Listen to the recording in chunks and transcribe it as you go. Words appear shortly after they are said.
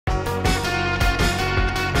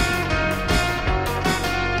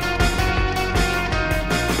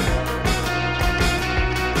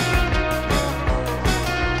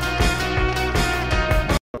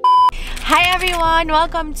Hi everyone!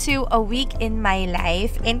 Welcome to A Week in My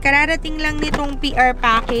Life. And kararating lang nitong PR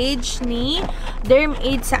package ni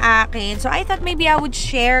DermAid sa akin. So I thought maybe I would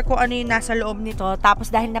share kung ano yung nasa loob nito.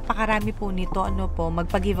 Tapos dahil napakarami po nito,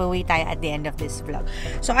 magpa-giveaway tayo at the end of this vlog.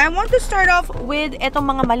 So I want to start off with itong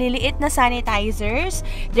mga maliliit na sanitizers.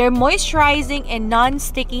 They're moisturizing and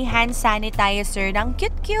non-sticky hand sanitizer. Ang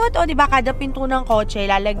cute-cute. O diba, kada pinto ng kotse,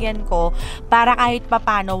 lalagyan ko para kahit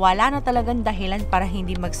papano, wala na talagang dahilan para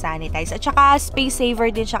hindi mag-sanitize. At saka space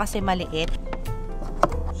saver din siya kasi maliit.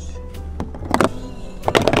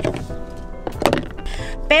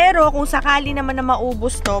 Pero kung sakali naman na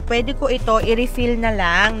maubos to, pwede ko ito i-refill na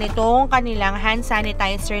lang nitong kanilang hand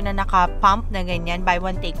sanitizer na naka-pump na ganyan. Buy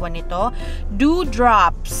one, take one ito.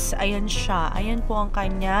 Dewdrops. Ayan siya. Ayan po ang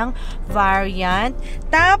kanyang variant.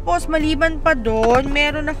 Tapos, maliban pa doon,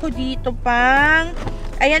 meron ako dito pang,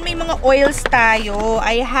 ayan, may mga oils tayo.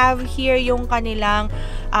 I have here yung kanilang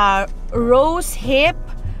Rose Hip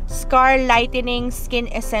Scar Lightening Skin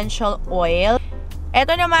Essential Oil.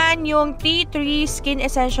 Ito naman yung T3 Skin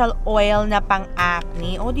Essential Oil na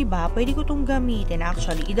pang-acne. O, diba? Pwede ko itong gamitin.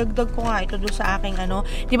 Actually, idagdag ko nga ito doon sa aking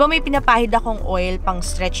Diba may pinapahid akong oil pang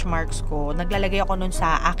stretch marks ko? Naglalagay ako nun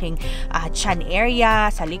sa aking chan area,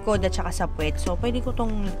 sa likod, at saka sa puwet. So, pwede ko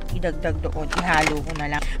itong idagdag doon. Ihalo ko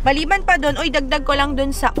na lang. Maliban pa doon, dagdag ko lang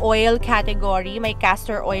doon sa oil category. May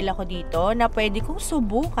castor oil ako dito na pwede kong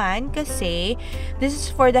subukan kasi this is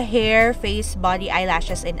for the hair, face, body,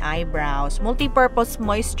 eyelashes, and eyebrows. Multi-purpose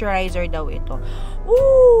moisturizer daw ito.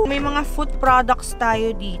 Ooh, may mga food products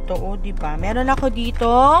tayo dito, oh, 'di ba? Meron ako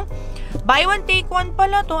dito. Buy one take one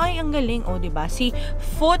pala to. Ay, ang galing, oh, 'di ba? Si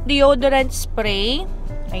foot deodorant spray.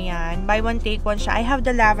 Ayan, buy one take one siya. I have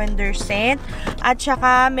the lavender scent at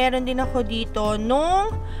saka meron din ako dito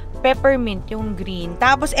nung peppermint, yung green.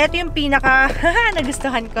 Tapos, eto yung pinaka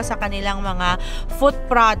nagustuhan ko sa kanilang mga food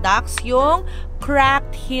products, yung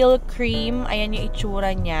Cracked Heel Cream. Ayan yung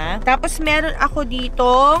itsura niya. Tapos, meron ako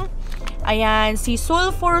ditong, ayan, si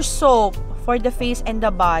Sulfur Soap for the face and the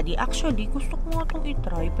body. Actually, gusto ko nga itong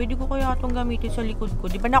itry. Pwede ko kaya itong gamitin sa likod ko.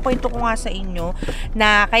 Di ba nakwento ko nga sa inyo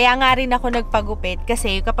na kaya nga rin ako nagpagupit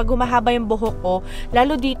kasi kapag humahaba yung buhok ko,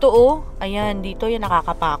 lalo dito, oh, ayan, dito yan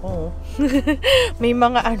nakakapa ko. may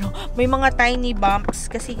mga tiny bumps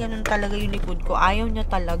kasi ganun talaga yung likod ko. Ayaw niya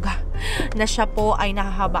talaga na siya po ay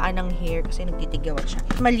nakahabaan ng hair kasi nagtitigawan siya.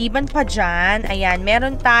 Maliban pa dyan, ayan,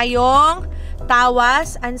 meron tayong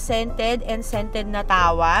tawas, unscented and scented na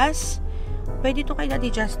tawas. Pwede ito kay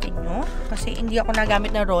Daddy Justin nyo. Kasi hindi ako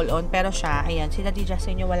nagamit na roll-on. Pero siya, ayan, si Daddy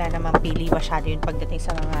Justin nyo wala namang pili masyado yun pagdating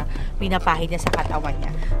sa mga pinapahid niya sa katawan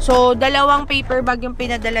niya. So, dalawang paper bag yung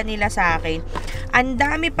pinadala nila sa akin. Ang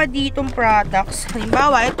dami pa ditong products.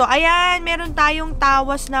 Halimbawa, ito, ayan, meron tayong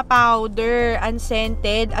tawas na powder,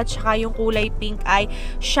 unscented, at saka yung kulay pink ay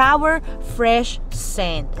shower fresh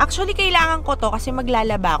scent. Actually, kailangan ko to kasi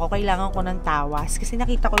maglalaba ako. Kailangan ko ng tawas. Kasi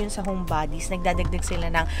nakita ko yun sa Home Bodies. Nagdadagdag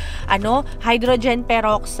sila ng, hydrogen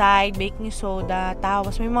peroxide, baking soda,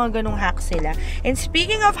 tawas. May mga ganong hacks sila. And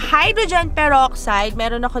speaking of hydrogen peroxide,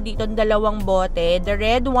 meron ako dito dalawang bote. The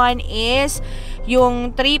red one is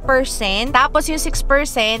yung 3%. Tapos yung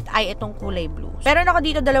 6% ay itong kulay blue. Meron ako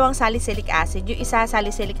dito dalawang salicylic acid. Yung isa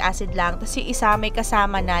salicylic acid lang. Tapos yung isa may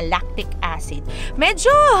kasama na lactic acid.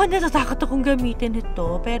 Medyo natatakot akong gamitin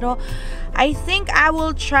ito. Pero I think I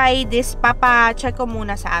will try this. Papa-check ko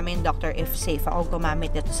muna sa amin, doctor, if safe ako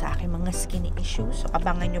gumamit ito sa aking mga skin issues. So,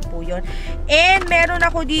 abangan nyo po yun. And meron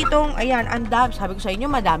ako ditong, ayan, andam. Sabi ko sa inyo,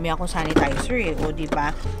 madami akong sanitizer eh. O, diba?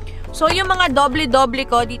 So, yung mga doble-doble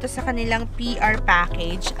ko dito sa kanilang PR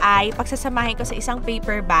package ay pagsasamahin ko sa isang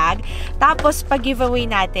paper bag. Tapos, pag-giveaway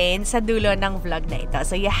natin sa dulo ng vlog na ito.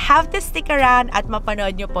 So, you have to stick around at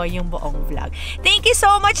mapanood nyo po yung buong vlog. Thank you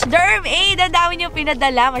so much, DermAid! Ang dami nyo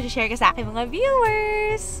pinadala. Masishare ka sa aking mga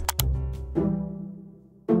viewers.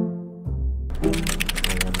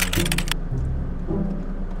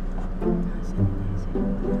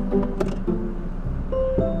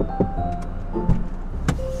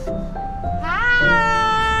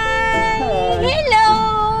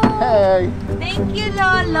 Thank you,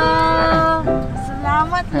 Lolo.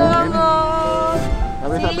 Salamat, Lolo.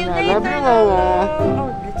 See you later, Lolo. Oh,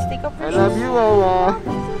 let's take off your shoes. I love you, Lolo.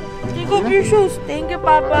 Take off your shoes. Thank you,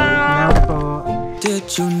 Papa. Did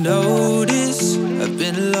you notice I've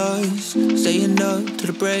been lost, staying up to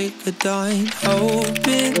the break of dawn,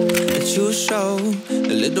 hoping that you'll show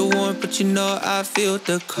a little warmth, but you know I feel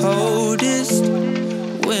the coldest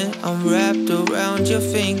when I'm wrapped around your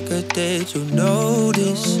finger. Did you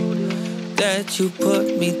notice that you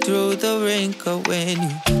put me through the wrinkle when you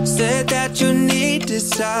said that you needed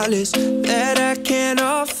solace that I can't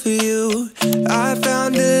offer you. I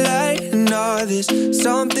found a light in all this,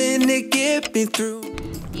 something to get me through.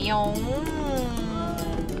 Iyong.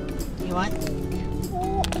 You want?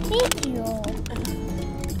 Oh, video.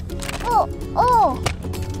 Oh.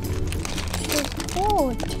 It's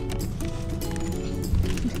good.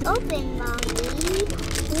 Open, Mommy.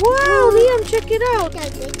 Wow, Liam, check it out.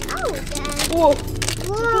 Check it out, Dad. Whoa.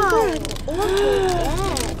 Wow. Look at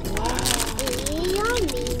that. Wow.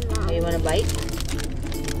 Yummy, Mom. You wanna bite?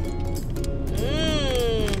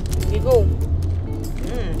 Here you go.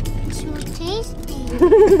 So tasty.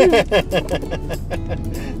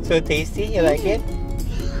 So tasty, you like it?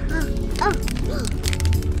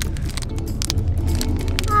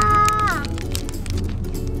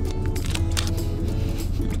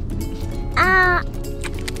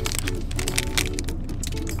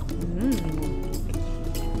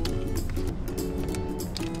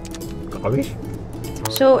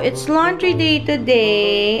 So, it's laundry day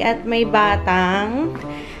today at may batang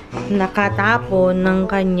nakatapon ng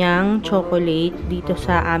kanyang chocolate dito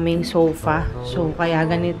sa aming sofa. So, kaya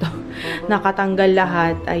ganito. Nakatanggal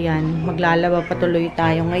lahat. Ayan, maglalaba pa tuloy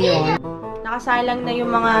tayo ngayon. Nakasalang na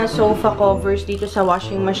yung mga sofa covers dito sa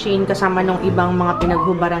washing machine kasama ng ibang mga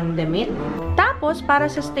pinaghubarang damit. Tapos, para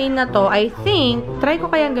sa stain na to, I think, try ko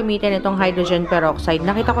kayang gamitin itong hydrogen peroxide.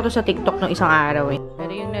 Nakita ko to sa TikTok nung isang araw eh.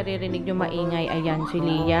 Pero yung naririnig yung maingay, ayan, si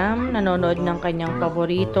Liam, nanonood ng kanyang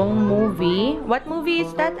paboritong movie. What movie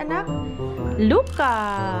is that, anak? Luca!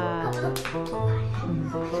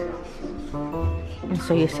 Ang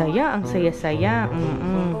saya-saya, ang saya-saya.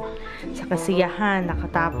 Sa kasiyahan,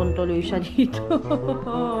 nakatapon tuloy siya dito.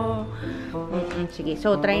 Sige,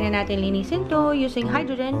 so try na natin linisin to using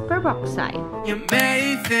hydrogen peroxide. You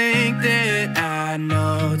may think that I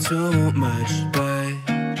know too much, but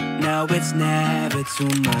now it's never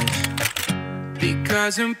too much.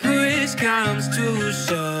 Because when push comes to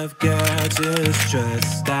shove, girl, just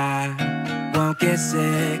trust I won't get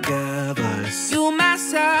sick of us. You my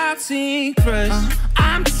salty crush.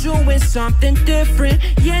 I'm doing something different.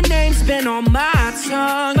 Your name's been on my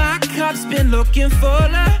tongue. My cup's been looking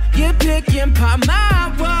fuller. You're picking apart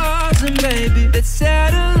my walls. And baby, let's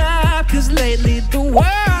settle up, cause lately the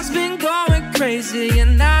world's been going crazy,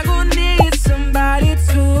 and I gon' need somebody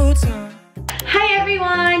to talk. Hi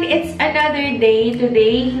everyone! It's another day.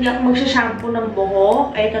 Today, hindi ako magsha-shampoo ng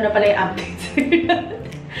buhok. Ito na pala yung update.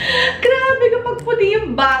 Grabe, kapag puti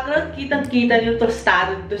yung background, kitang-kita nyo,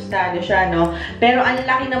 tostado siya, no? Pero ang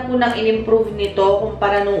laki na po ng in-improve nito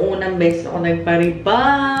kumpara nung unang beses ako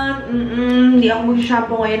nagpariban. Hindi ako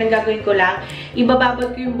magsha-shampoo ngayon. Ang gagawin ko lang,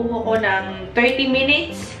 ibababad ko yung buhok ko ng 30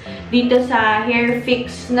 minutes dito sa hair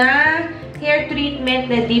fix na hair treatment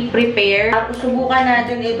na deep repair. Subukan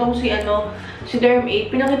natin itong si DermAid.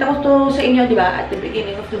 Pinakita ko to sa inyo, di ba? At the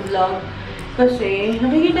beginning of the vlog. Kasi,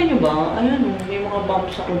 nakikita nyo ba? Ayan o, may mga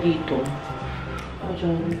bumps ako dito.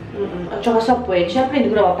 At saka sa puwet. Siyempre,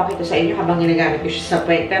 hindi ko na mapakita sa inyo habang ginagamit ko siya sa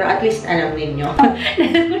puwet. Pero at least alam ninyo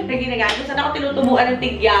na ginagamit ko. Saan ako tinutubuan ng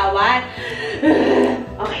tigyawan?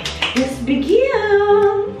 Okay, let's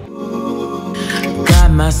begin!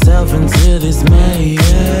 Got myself into this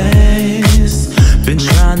maze. Been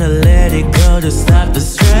trying to let it go to stop the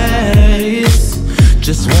stress.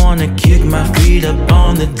 Just wanna kick my feet up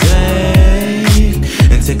on the deck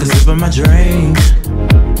and take a sip of my drink.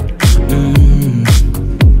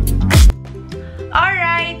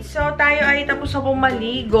 Alright, so tayo ay tapos na pong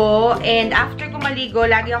maligo. And after ko maligo,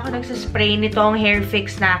 lagi ako nagsaspray nitong hair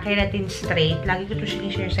fix na keratin straight. Lagi ko ito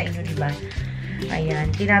sinishare sa inyo, diba? Ayan,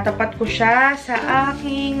 tinatapat ko siya sa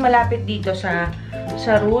aking malapit dito sa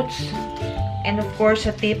roots. And of course,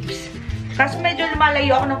 sa tips. Kasi medyo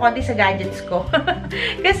lumalayo ako ng konti sa gadgets ko.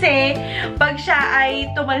 Kasi, pag siya ay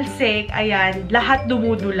tumalsik, ayan, lahat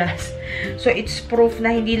dumudulas. So, it's proof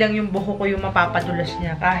na hindi lang yung buho ko yung mapapadulas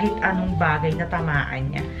niya. Kahit anong bagay na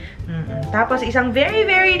tamaan niya. Tapos, isang very,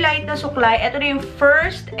 very light na suklay. Ito na yung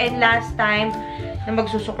first and last time na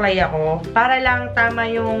magsusuklay ako. Para lang tama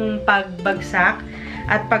yung pagbagsak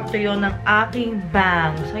at pagtuyo ng aking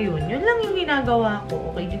bangs. Ayun, yun lang yung ginagawa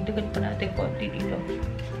ko. Okay, dagdagan pa natin konti dito.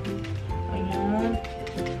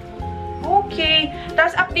 Okay.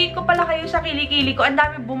 Tapos, update ko pala kayo sa kilikili ko. Ang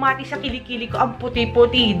dami bumati sa kilikili ko. Ang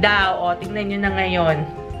puti-puti daw. O, tingnan nyo na ngayon.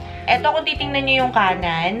 Eto, kung titingnan nyo yung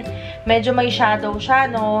kanan, medyo may shadow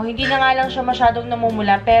siya, no? Hindi na nga lang siya masyadong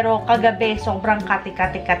namumula, pero kagabi, sobrang kati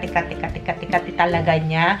talaga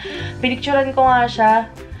niya. Pinicturean ko nga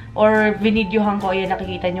siya. or vinidyohan ko, ayan,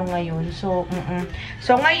 nakikita nyo ngayon. So,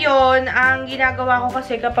 So, ngayon, ang ginagawa ko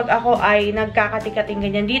kasi kapag ako ay nagkakati-kating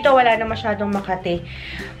ganyan, dito wala na masyadong makati.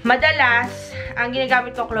 Madalas, ang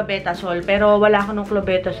ginagamit ko clobetasol, pero wala ko nung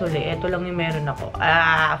clobetasol eh. Ito lang yung meron ako.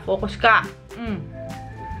 Focus ka.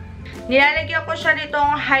 Nilalagyan ko siya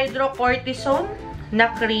nitong hydrocortisone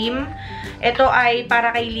na cream. Ito ay para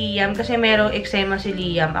kay Liam kasi merong eczema si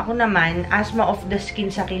Liam. Ako naman, asthma of the skin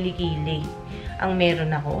sa kilikili ang meron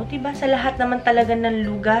ako. Diba? Sa lahat naman talaga ng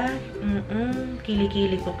lugar.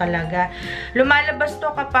 Kilikili ko talaga. Lumalabas to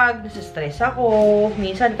kapag nasa-stress ako.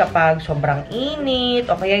 Minsan kapag sobrang init.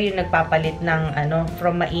 O kaya yung nagpapalit ng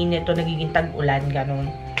from mainit to nagiging tag-ulan. Ganun.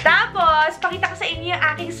 Tapos, pakita ko sa inyo yung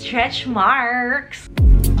aking stretch marks.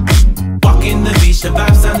 Walking the beach, the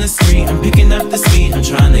vibes on the street. I'm picking up the speed, I'm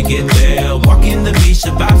trying to get there. Walking the beach, the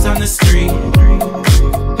vibes on the street.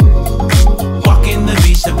 Walking the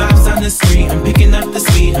beach, the vibes on the street. I'm picking up the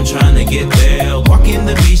speed, I'm trying to get there. Walking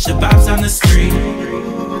the beach, the vibes on the street.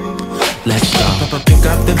 Let's go. Pick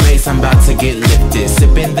up the bass, I'm about to get lifted.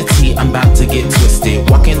 Sipping the tea, I'm about to get twisted.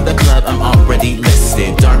 Walk in the club, I'm already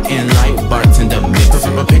listed. Dark and light, bartender mix.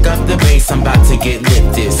 Pick up the bass, I'm about to get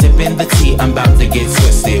lifted. Sipping the tea, I'm about to get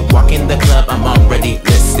twisted. Walk in the club, I'm already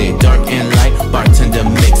listed. Dark and light, bartender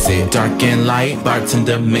mix it. Dark and light,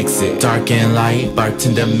 bartender mix it. Dark and light,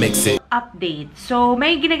 bartender mix it. Update. So,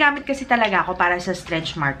 may ginagamit kasi talaga ako para sa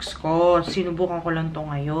stretch marks ko. Sinubukan ko lang to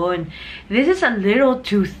ngayon. This is a little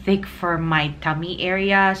too thick for my tummy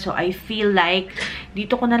area. So, I feel like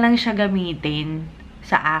dito ko na lang siya gamitin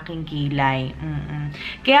sa aking kilay.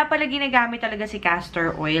 Kaya pala ginagamit talaga si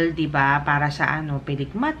Castor Oil, 'di ba? Para sa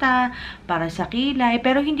pilik mata, para sa kilay,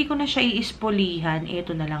 pero hindi ko na siya iispolihan.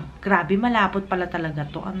 Ito na lang. Grabe, malapot pala talaga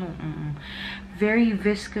 'to. Very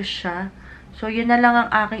viscous siya. So, yun na lang ang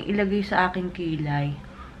aking ilagay sa aking kilay.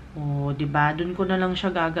 Oh, 'di ba? Doon ko na lang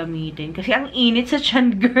siya gagamitin kasi ang init sa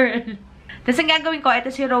tiyan, girl. Tapos ang gagawin ko, ito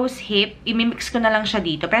si rose hip. Imimix ko na lang siya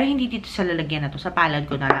dito. Pero hindi dito sa lalagyan na to. Sa palad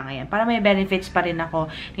ko na lang. Ayan. Para may benefits pa rin ako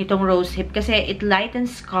nitong rose hip. Kasi it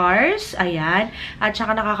lightens scars. Ayan. At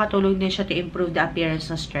saka nakakatulong din siya to improve the appearance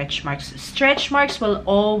ng stretch marks. Stretch marks will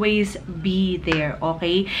always be there.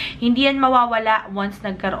 Okay? Hindi yan mawawala once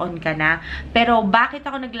nagkaroon ka na. Pero bakit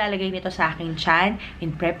ako naglalagay nito sa aking tiyan?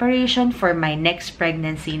 In preparation for my next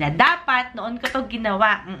pregnancy na dapat noon ko to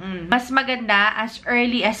ginawa. Mas maganda as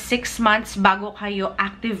early as 6 months bago kayo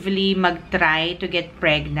actively mag-try to get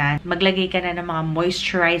pregnant, maglagay ka na ng mga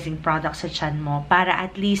moisturizing products sa tiyan mo para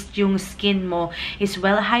at least yung skin mo is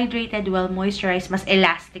well hydrated, well moisturized, mas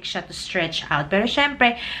elastic siya to stretch out. Pero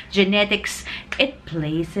syempre, genetics, it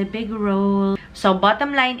plays a big role. So,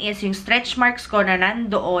 bottom line is, yung stretch marks ko na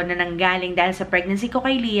nandoon, na nanggaling dahil sa pregnancy ko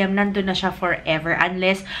kay Liam, nandun na siya forever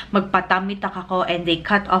unless magpatamitak ako and they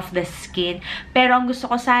cut off the skin. Pero ang gusto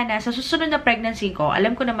ko sana, sa susunod na pregnancy ko,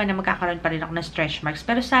 alam ko naman na magkakaroon pa rin ako ng stretch marks.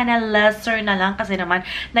 Pero sana lesser na lang kasi naman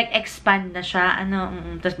nag-expand na siya.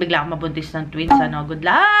 Tapos bigla ako mabuntis ng twins. Good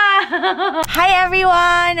luck! Hi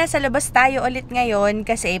everyone! Nasa labas tayo ulit ngayon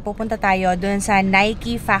kasi pupunta tayo dun sa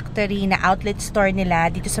Nike factory na outlet store nila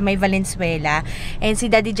dito sa may Valenzuela. And si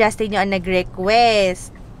Daddy Justin yung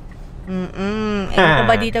nag-request. Ewan ko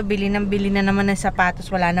ba dito, bili na naman ng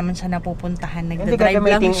sapatos. Wala naman siya napupuntahan. Nagdadrive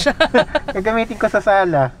lang siya. Gagamitin ko sa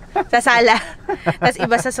sala. Sa sala. Tapos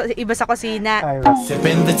iba sa kusina.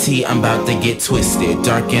 Sipping the tea, I'm about to get twisted.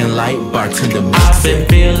 Dark and light, bartender. I've been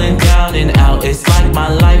feeling down and out. It's like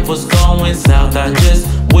my life was going south. I just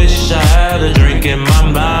wish I had a drink in my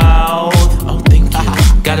mouth. Oh, thank you.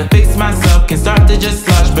 Gotta fix myself, can start to just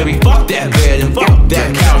slush. Baby, fuck that bed and fuck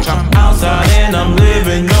that couch. I'm outside and I'm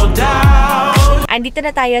living no doubt. Andito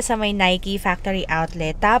na tayo sa may Nike factory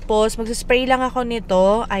outlet. Tapos, magsaspray lang ako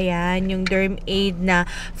nito. Ayan, yung DermAid na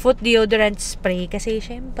foot deodorant spray. Kasi,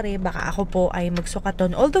 syempre, baka ako po ay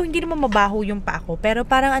magsukaton. Although, hindi naman mabaho yung pa ako. Pero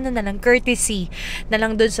parang na lang, courtesy na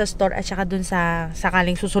lang dun sa store at saka dun sa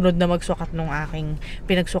sakaling susunod na magsukat nung aking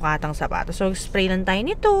pinagsukatang sapatos. So, spray lang tayo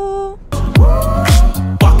nito.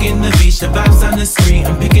 Walking the beach, the vibes on the street.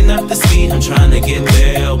 I'm picking up the speed, I'm trying to get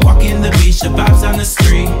there. Walking the beach, the vibes on the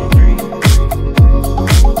street.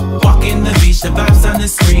 Walking the beach, the vibes on the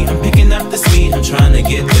street. I'm picking up the speed, I'm trying to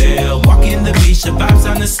get there. Walking the beach, the vibes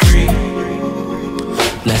on the street.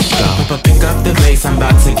 Let's go. Pick up the bass, I'm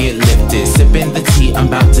about to get lifted. Sipping the tea, I'm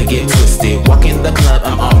about to get twisted. Walk in the club,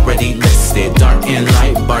 I'm already listed. Dark and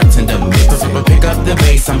light, bartender mix. Pick up the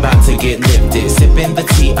bass, I'm about to get lifted. Sipping the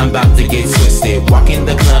tea, I'm about to get twisted. Walk in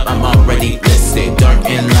the club, I'm already listed. Dark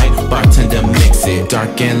and light, bartender mix it.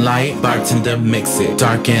 Dark and light, bartender mix it.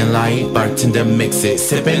 Dark and light, bartender mix it.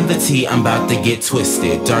 Sipping the tea, I'm about to get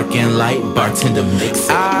twisted. Dark and light, bartender mix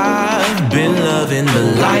it. I've been loving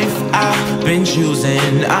the life I've been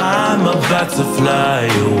choosing. I'm about to fly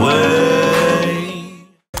away.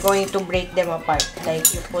 Going to break them apart.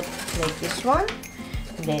 Like you put like this one,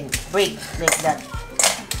 and then break like that.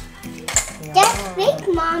 That's big,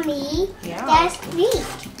 Mommy. Yeah. That's big.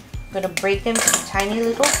 Gonna break them into tiny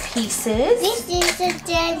little pieces. This is a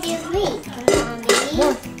daddy big, Mommy. This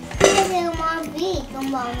is more big,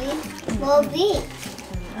 Mommy. More big.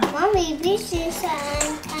 Mommy, this is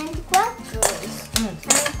and crackers. And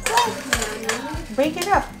crackers, Mommy. Break it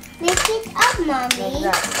up. Make it up, Mommy.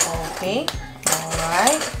 Like that. Okay.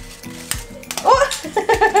 Alright. Oh!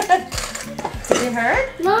 Did it hurt?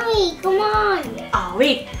 Mommy, come on. Oh,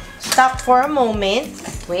 wait. Stop for a moment.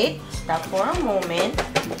 Wait. Stop for a moment.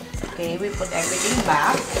 Okay, we put everything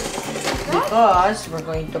back. Because we're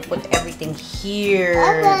going to put everything here.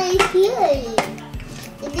 Okay, here.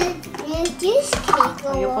 This cake.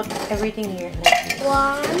 You put everything here. Like this.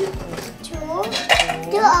 1, 2,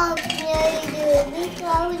 2 of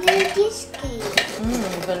this cake.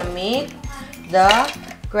 We're gonna make the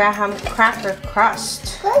graham cracker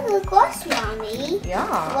crust. Cracker crust, Mommy. Yeah.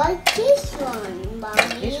 What this one,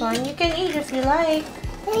 Mommy? This one you can eat if you like.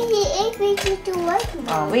 Hey, to work, Mommy.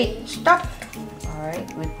 Oh, wait. Stop. Alright,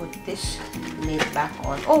 we put this lid back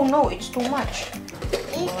on. Oh, no. It's too much.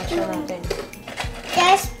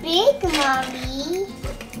 That's big, Mommy.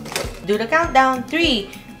 Do the countdown. 3,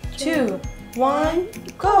 2, 1,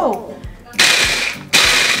 go.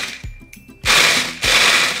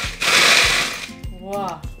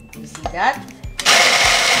 Wow. You see that?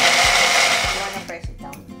 You wanna press it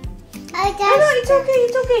down? I No, got no, it's okay.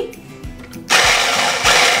 It's okay.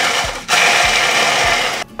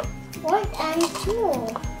 1 and 2.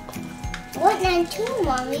 1 and 2,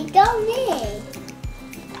 Mommy. Don't need.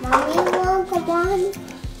 Mommy, come on.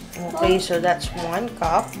 Okay, so that's 1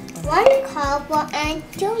 cup. 1 cup and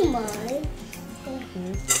 2 more.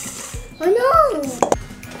 Oh no!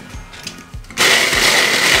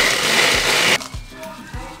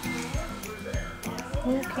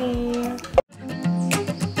 Okay.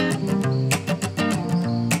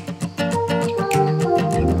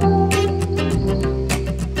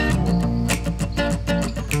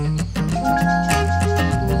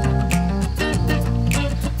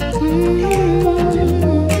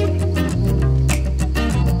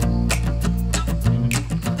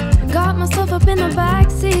 Got myself up in the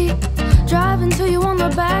backseat, driving to you on the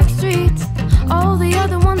back streets. All the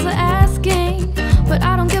other ones are asking, but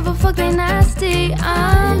I don't give a fuck, they nasty.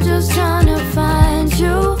 I'm just trying to find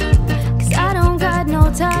you, cause I don't got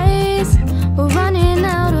no ties. We're running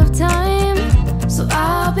out of time, so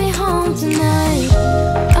I'll be home tonight.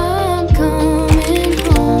 I'm coming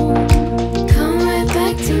home, come right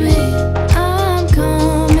back to me. I'm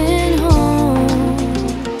coming home,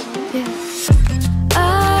 yeah.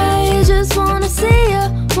 I just wanna see you,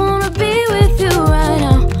 wanna be with you right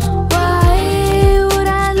now. Why would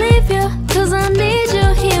I leave you? Cause I need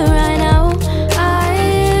you here right now.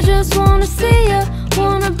 I just wanna see you,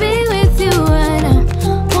 wanna be with you right now.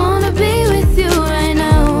 Wanna be with you right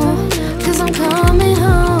now. Cause I'm coming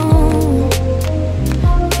home.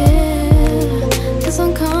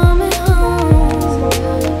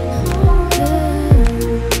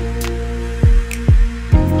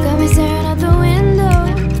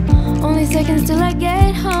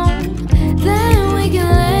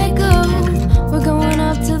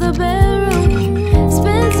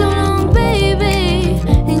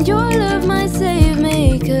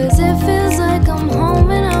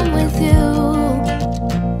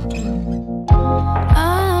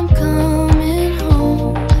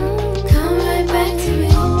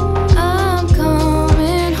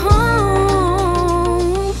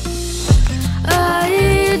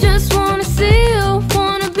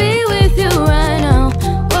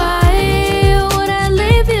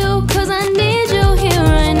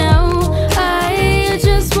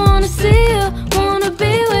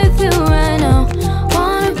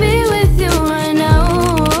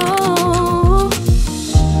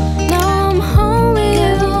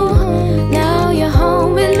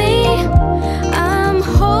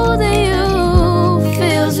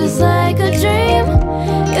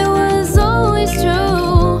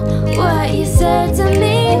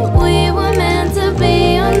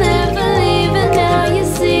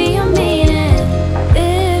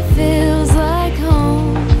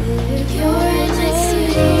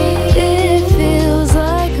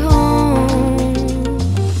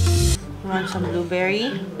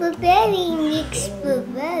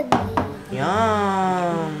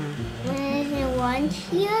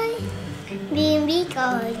 make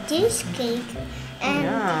a cheesecake. And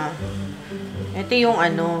Yeah. Ito yung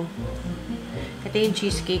ano. Ito yung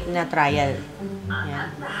cheesecake na trial.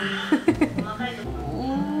 Yan.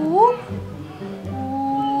 Ooh.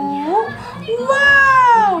 Ooh.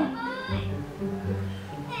 Wow!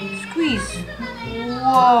 Squeeze.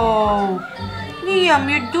 Wow! Liam,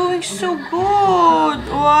 you're doing so good.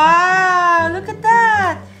 Wow! Look at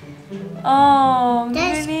that. Oh,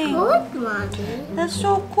 that's really? good, Mommy. That's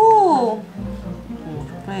so cool. Oh,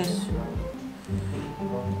 Kris.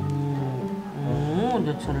 Oh,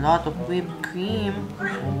 that's a lot of whipped cream.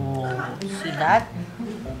 Oh, see that?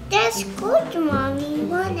 That's good, Mommy.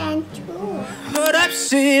 1 and 2. Hold up,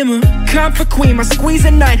 simmer. Comfort queen, my squeeze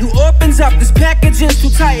at night. Who opens up this package is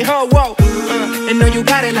too tight, ho, whoa. And know you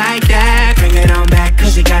got it like that. Bring it on back,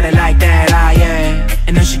 cause you got it like that, ah, yeah.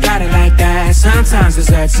 And know she got it like that. Sometimes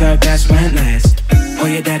desserts are best when last.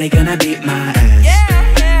 Or your daddy gonna beat my ass.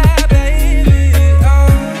 Yeah, baby.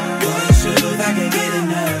 Oh, boy, so if I can get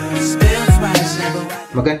enough. Spill twice, never.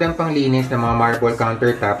 Magandang panglinis ng mga marble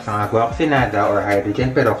countertops ang agua oxinada or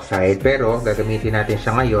hydrogen peroxide, pero gagamitin natin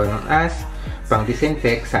siya ngayon as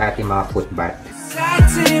pang-disinfect sa ating mga foot bath.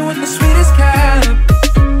 With the sweetest cup,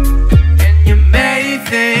 and you may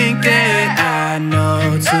think that I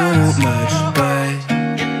know too much, but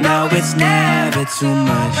no, it's never too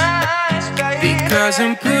much. Because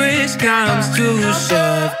when push comes to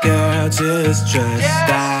shove, girl, just trust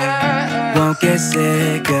I won't get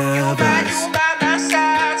sick of us.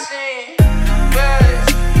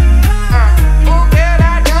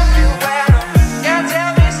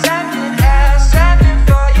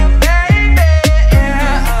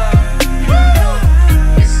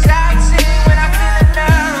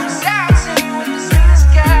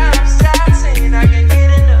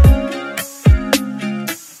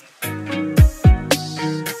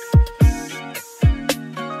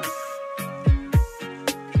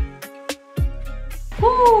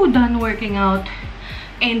 Done working out.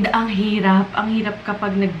 And ang hirap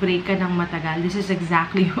kapag nag-break ka ng matagal. This is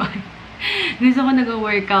exactly why gusto ko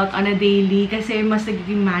nag-workout on a daily kasi mas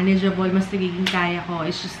nagiging manageable, mas nagiging kaya ko.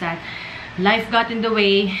 It's just that life got in the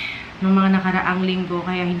way ng mga nakaraang linggo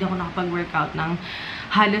kaya hindi ako nakapag-workout ng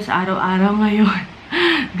halos araw-araw ngayon.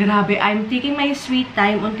 Grabe, I'm taking my sweet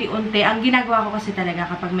time, unti-unti. Ang ginagawa ko kasi talaga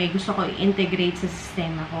kapag may gusto ko i-integrate sa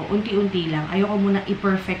sistema ko, unti-unti lang. Ayoko muna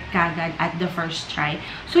i-perfect kagad at the first try.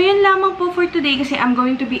 So, yun lamang po for today kasi I'm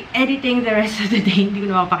going to be editing the rest of the day. Hindi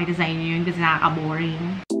ko na mapakita sa inyo yun kasi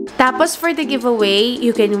nakaka-boring. Tapos, for the giveaway,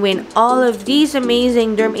 you can win all of these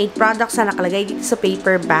amazing DermAid products na nakalagay dito sa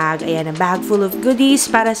paper bag. Ayan, a bag full of goodies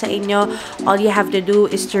para sa inyo. All you have to do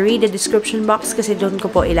is to read the description box kasi doon ko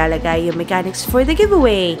po ilalagay yung mechanics for the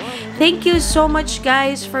giveaway. Thank you so much,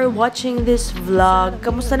 guys, for watching this vlog.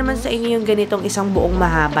 Kamusta naman sa inyo yung ganitong isang buong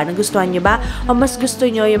mahaba? Nagustuhan nyo ba? O mas gusto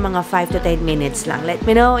nyo yung mga 5 to 10 minutes lang? Let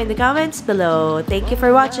me know in the comments below. Thank you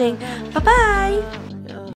for watching. Bye-bye!